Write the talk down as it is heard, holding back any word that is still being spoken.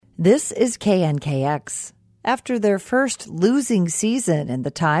This is KNKX. After their first losing season in the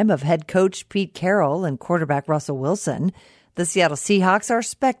time of head coach Pete Carroll and quarterback Russell Wilson, the Seattle Seahawks are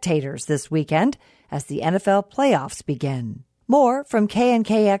spectators this weekend as the NFL playoffs begin. More from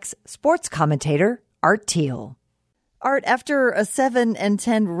KNKX sports commentator Art Thiel. Art, after a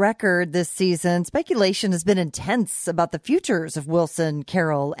 7-10 record this season, speculation has been intense about the futures of Wilson,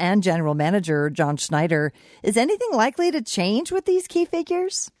 Carroll, and general manager John Schneider. Is anything likely to change with these key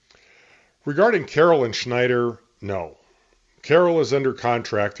figures? Regarding Carroll and Schneider, no. Carroll is under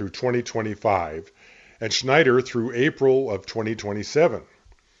contract through 2025 and Schneider through April of 2027.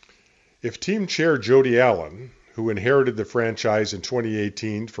 If team chair Jody Allen, who inherited the franchise in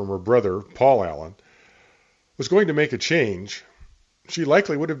 2018 from her brother, Paul Allen, was going to make a change, she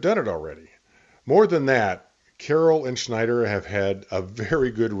likely would have done it already. More than that, Carroll and Schneider have had a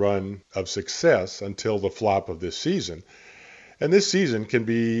very good run of success until the flop of this season. And this season can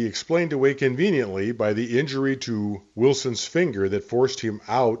be explained away conveniently by the injury to Wilson's finger that forced him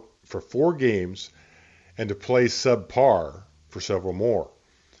out for 4 games and to play subpar for several more.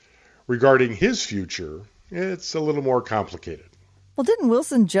 Regarding his future, it's a little more complicated. Well, didn't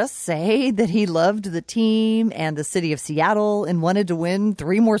Wilson just say that he loved the team and the city of Seattle and wanted to win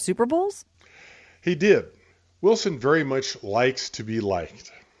 3 more Super Bowls? He did. Wilson very much likes to be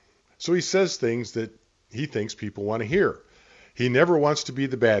liked. So he says things that he thinks people want to hear. He never wants to be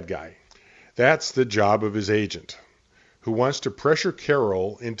the bad guy. That's the job of his agent, who wants to pressure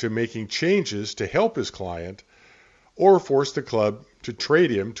Carroll into making changes to help his client or force the club to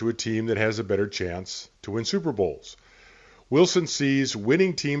trade him to a team that has a better chance to win Super Bowls. Wilson sees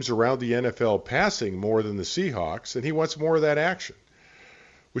winning teams around the NFL passing more than the Seahawks, and he wants more of that action,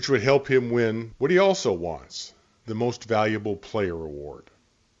 which would help him win what he also wants, the most valuable player award.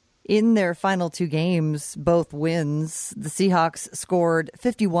 In their final 2 games, both wins, the Seahawks scored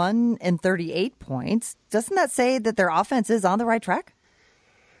 51 and 38 points. Doesn't that say that their offense is on the right track?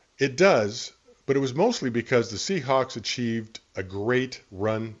 It does, but it was mostly because the Seahawks achieved a great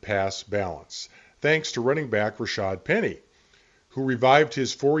run-pass balance, thanks to running back Rashad Penny, who revived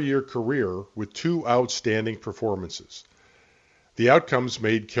his 4-year career with 2 outstanding performances. The outcomes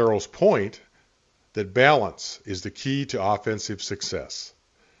made Carroll's point that balance is the key to offensive success.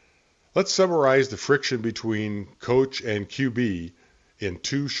 Let's summarize the friction between coach and QB in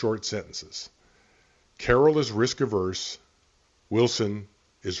 2 short sentences. Carroll is risk-averse. Wilson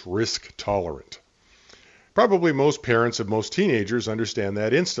is risk-tolerant. Probably most parents of most teenagers understand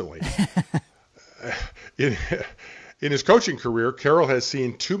that instantly. In his coaching career, Carroll has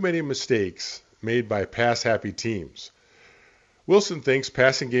seen too many mistakes made by pass-happy teams. Wilson thinks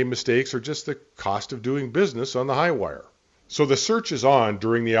passing game mistakes are just the cost of doing business on the high wire. So the search is on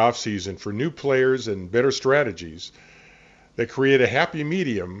during the offseason for new players and better strategies that create a happy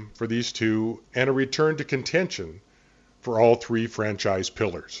medium for these two and a return to contention for all 3 franchise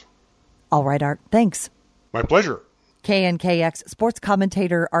pillars. All right, Art. Thanks. My pleasure. KNKX sports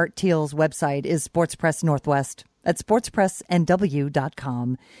commentator Art Thiel's website is Sports Press Northwest at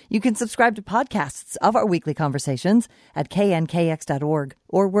sportspressnw.com. You can subscribe to podcasts of our weekly conversations at knkx.org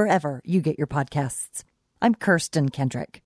or wherever you get your podcasts. I'm Kirsten Kendrick.